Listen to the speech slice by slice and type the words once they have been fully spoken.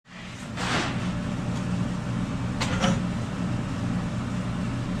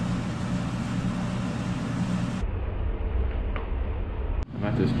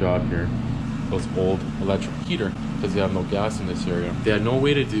job here was old electric heater because they have no gas in this area. They had no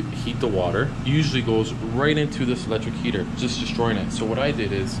way to heat the water. It usually goes right into this electric heater, just destroying it. So what I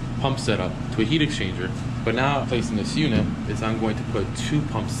did is pump setup to a heat exchanger. But now placing this unit is I'm going to put 2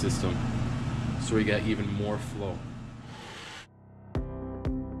 pump system so we get even more flow.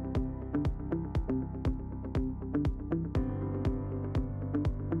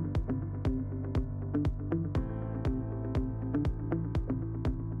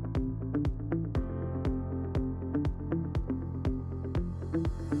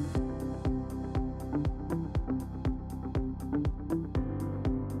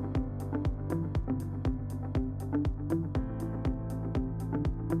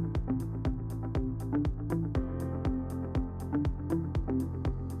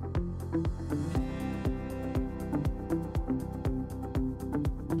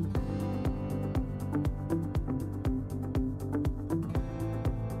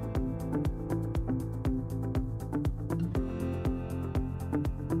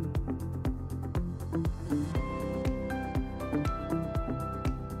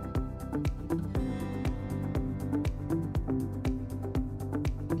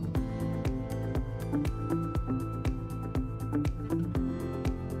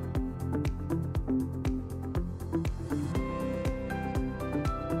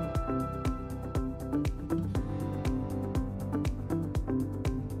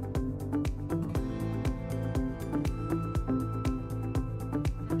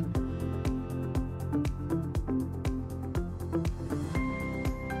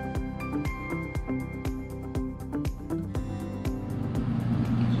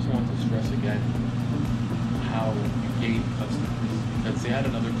 Again, how you gain customers, because they had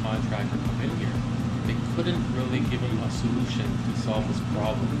another contractor come in here. They couldn't really give them a solution to solve this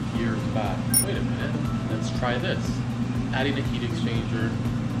problem years back. Wait a minute, let's try this. Adding a heat exchanger,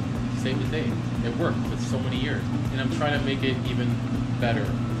 same as day. It worked for so many years. And I'm trying to make it even better,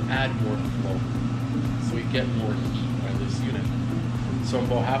 add more flow, so we get more heat out of this unit. So I'm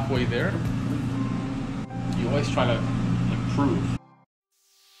about halfway there. You always try to improve.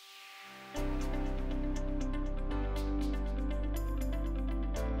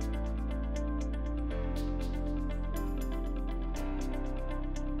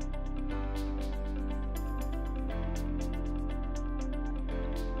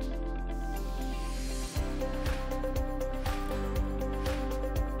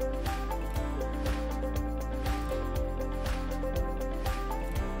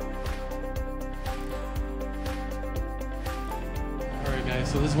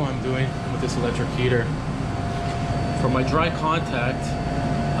 So this is what I'm doing with this electric heater. For my dry contact,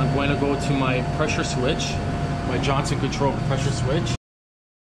 I'm going to go to my pressure switch, my Johnson control pressure switch.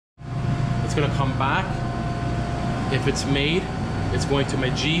 It's going to come back. If it's made, it's going to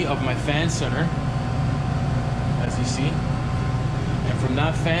my G of my fan center, as you see. And from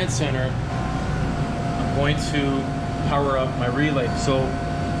that fan center, I'm going to power up my relay. So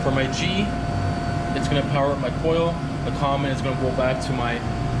for my G, it's going to power up my coil. The common is going to go back to my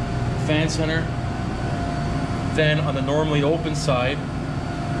fan center. Then on the normally open side,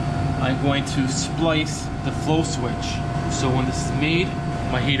 I'm going to splice the flow switch. So when this is made,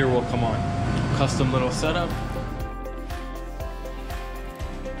 my heater will come on. Custom little setup.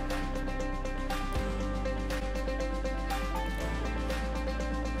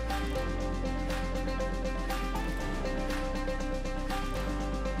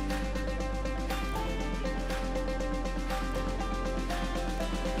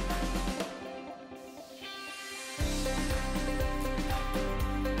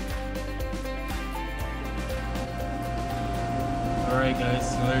 Alright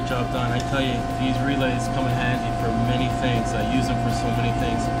guys, another job done. I tell you, these relays come in handy for many things. I use them for so many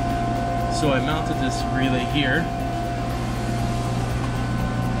things. So I mounted this relay here.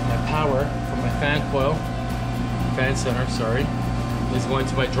 My power from my fan coil, fan center, sorry, is going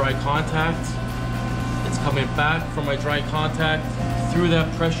to my dry contact. It's coming back from my dry contact through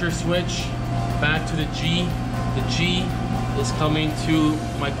that pressure switch, back to the G. The G is coming to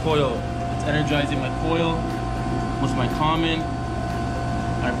my coil. It's energizing my coil with my common.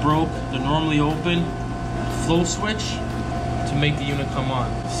 I broke the normally open flow switch to make the unit come on.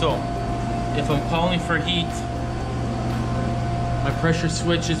 So if I'm calling for heat, my pressure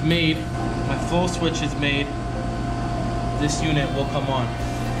switch is made, my flow switch is made, this unit will come on.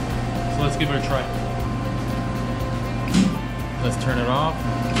 So let's give it a try. Let's turn it off.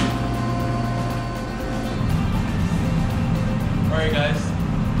 Alright guys,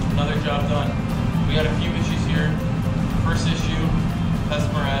 another job done. We had a few issues here. First issue,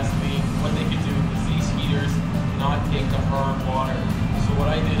 customer asked me what they could do because these heaters do not take the hard water. So So what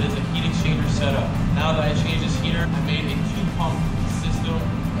I did is a heat exchanger setup. Now that I changed this heater, I made a 2-pump system,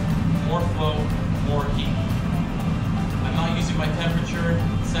 more flow, more heat. I'm not using my temperature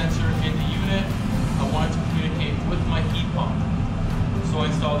sensor in the unit. I wanted to communicate with my heat pump. So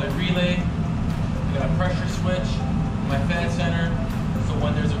I installed a relay, I got a pressure switch, my fan center, so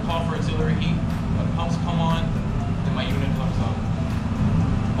when there's a call for auxiliary heat, the pumps come on and my unit comes on.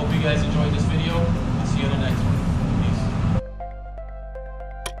 Hope you guys enjoyed this video. I'll see you on the next one.